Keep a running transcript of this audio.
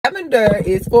Lavender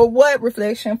is for what?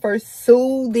 Reflection, for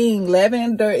soothing.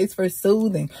 Lavender is for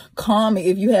soothing, calming.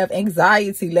 If you have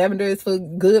anxiety, lavender is for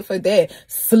good for that.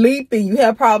 Sleeping, you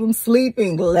have problems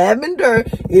sleeping, lavender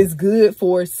is good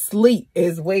for sleep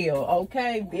as well.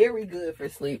 Okay, very good for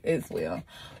sleep as well.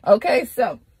 Okay,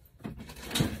 so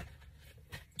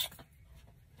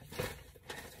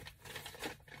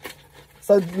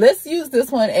let's use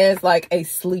this one as like a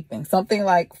sleeping, something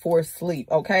like for sleep,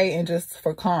 okay, and just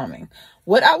for calming.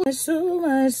 What I was so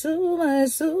much.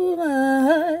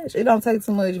 It don't take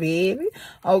too much, baby.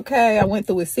 Okay, I went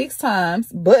through it 6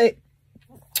 times, but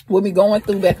with me going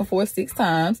through back and forth 6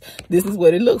 times, this is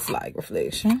what it looks like.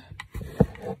 Reflection.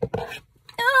 You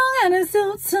don't gotta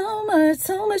do too much.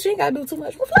 You ain't gotta do too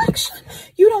much. Reflection.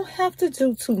 You don't have to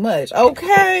do too much,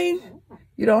 okay?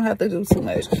 You don't have to do too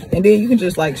much. And then you can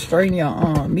just like straighten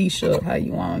your mesh up how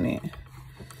you want it.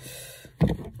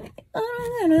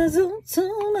 I'm gonna do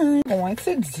too much. Going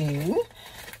to do.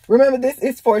 Remember, this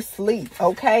is for sleep.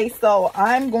 Okay, so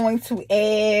I'm going to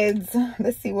add.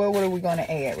 Let's see, what are we going to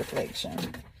add? Reflection.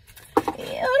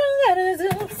 You don't gotta do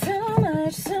too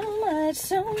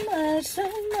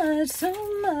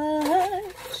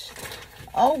much.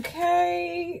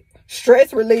 Okay.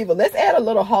 Stress reliever. Let's add a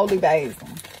little holy basil.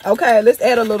 Okay, let's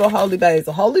add a little holy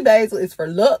basil. Holy basil is for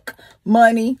luck,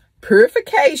 money,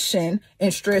 purification,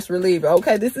 and stress reliever.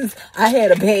 Okay, this is, I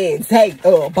had a bad day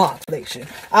box collection.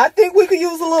 I think we could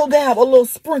use a little dab, a little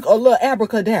sprinkle, a little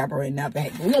abracadabra in that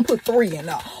bag. We're gonna put 3 in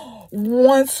there.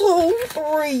 1, 2,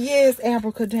 3. Yes,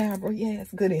 abracadabra. Yes,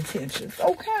 good intentions.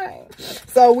 Okay,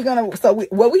 so we're gonna,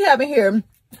 what we have in here,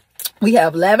 we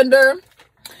have lavender,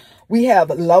 we have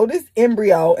lotus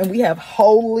embryo, and we have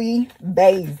holy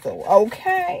basil.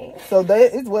 Okay, so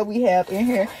that is what we have in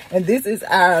here, and this is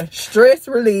our stress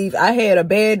relief. I had a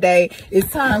bad day.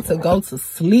 It's time to go to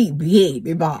sleep,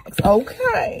 baby box.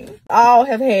 Okay, all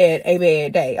have had a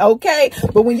bad day. Okay,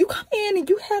 but when you come in and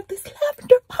you have this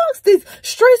lavender box, this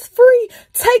stress free,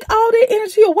 take all that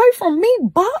energy away from me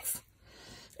box.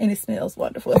 And it smells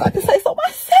wonderful. If I can say so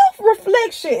myself,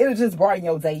 reflection, it'll just brighten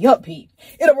your day up, Pete.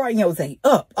 It'll brighten your day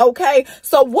up, okay?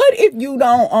 So what if you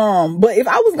don't, but if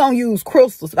I was going to use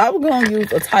crystals, if I was going to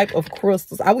use a type of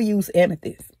crystals, I would use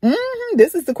amethyst.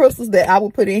 This is the crystals that I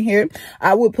would put in here.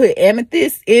 I would put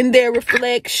amethyst in their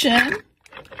reflection.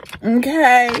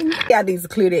 Okay, got these to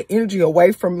clear that energy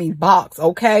away from me box.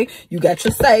 Okay, you got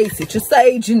your sage, sit your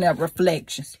sage in that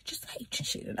reflection, sit your sage and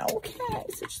shit, okay,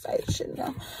 sit your sage and shit.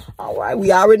 All right,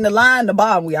 we already aligned the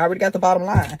bottom, we already got the bottom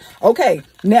line. Okay,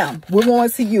 now we're going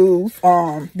to use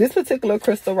this particular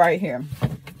crystal right here,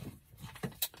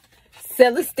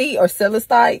 celestite or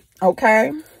celestite.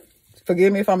 Okay,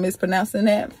 forgive me if I'm mispronouncing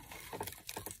that.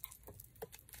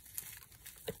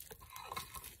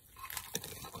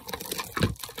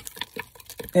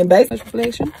 And base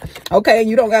reflection. Okay,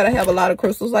 you don't gotta have a lot of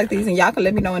crystals like these, and y'all can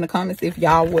let me know in the comments if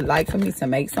y'all would like for me to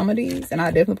make some of these, and I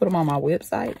definitely put them on my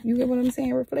website. You get what I'm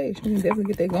saying? Reflection, you can definitely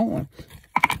get that going.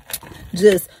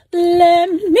 Just let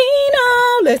me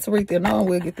know. Let's read the know, and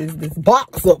we'll get this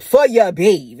box up for you,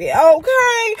 baby.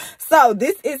 Okay, so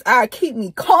this is our keep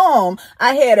me calm.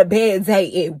 I had a bad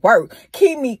day at work.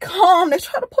 Keep me calm. They're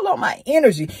trying to pull out my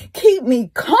energy. Keep me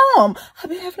calm. I've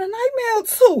been having a nightmare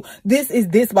too. This is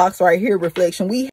this box right here, reflection. We